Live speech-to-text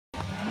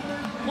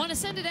Want to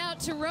send it out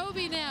to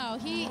Roby now.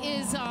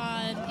 He's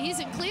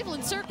in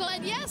Cleveland Circle,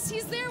 and yes,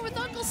 he's there with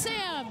Uncle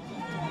Sam.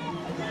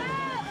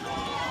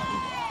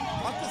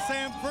 Uncle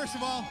Sam, first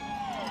of all,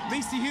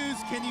 Lisa Hughes,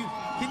 can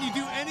you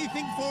do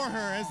anything for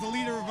her as the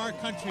leader of our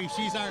country?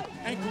 She's our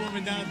anchor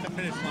woman down at the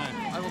finish line.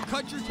 I will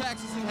cut your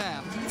taxes in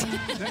half.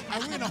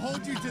 I'm going to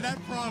hold you to that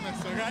promise,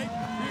 okay?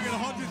 We're going to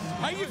hold you.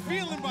 How you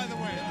feeling, by the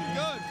way?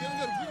 Good, feeling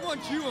good. We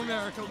want you,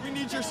 America. We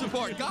need your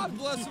support. God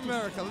bless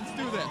America. Let's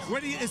do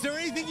this. Is there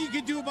anything you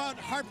can do about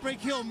Heartbreak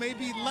Hill?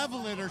 Maybe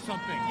level it or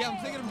something? Yeah,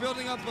 I'm thinking of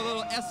building up a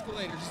little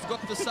escalator. Just go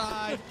up the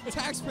side.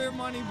 Taxpayer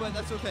money, but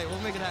that's okay. We'll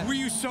make it happen. Were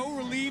you so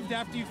relieved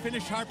after you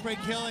finished Heartbreak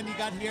Hill and you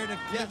got here to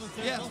Cleveland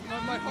Circle? Yes.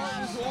 My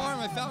heart was warm.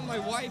 I found my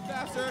wife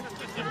after.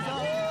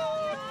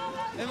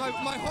 And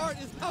my heart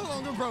is no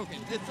longer broken.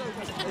 It's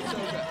okay. It's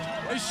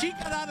okay. She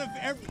got out of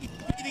every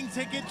speeding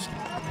ticket she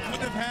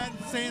would have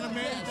had saying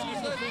America.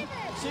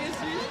 She's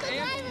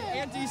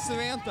Auntie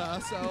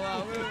Samantha, so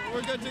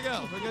we're good to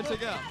go. We're good to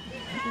go.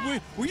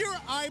 Were your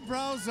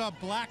eyebrows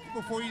black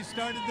before you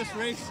started this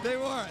race? They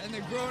were, and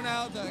they're grown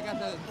out.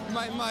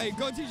 My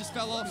goatee just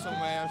fell off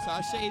somewhere, so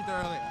I shaved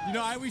early. You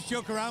know, I always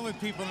joke around with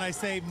people and I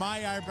say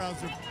my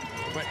eyebrows are,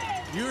 but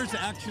yours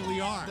actually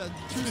are.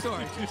 True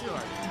story, true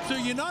story. So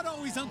you're not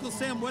always Uncle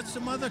Sam. What's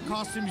some other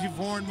costumes you've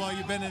worn while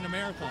you've been in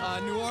America?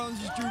 New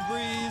Orleans was Drew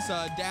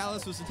Brees.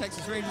 Dallas was the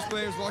Texas Rangers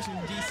players.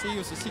 Washington, D.C.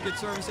 was the Secret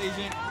Service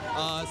agent.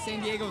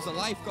 San Diego was a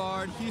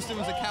lifeguard. Houston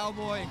was a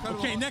cowboy.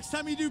 Incredible. Okay, next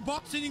time you do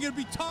boxing, you're going to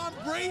be Tom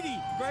Brady.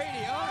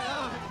 Brady,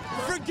 oh,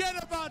 no.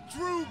 Forget about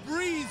Drew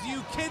Brees,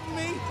 you kidding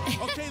me?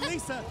 Okay,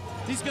 Lisa,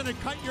 he's going to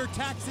cut your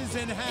taxes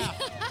in half.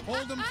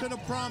 Hold him to the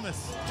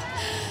promise.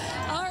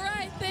 All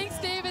right, thanks,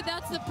 David.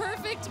 That's the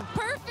perfect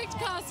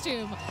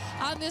costume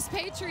on this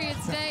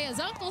Patriots Day as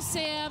Uncle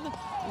Sam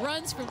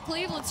runs from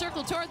Cleveland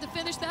Circle toward the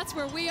finish. That's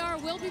where we are.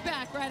 We'll be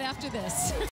back right after this.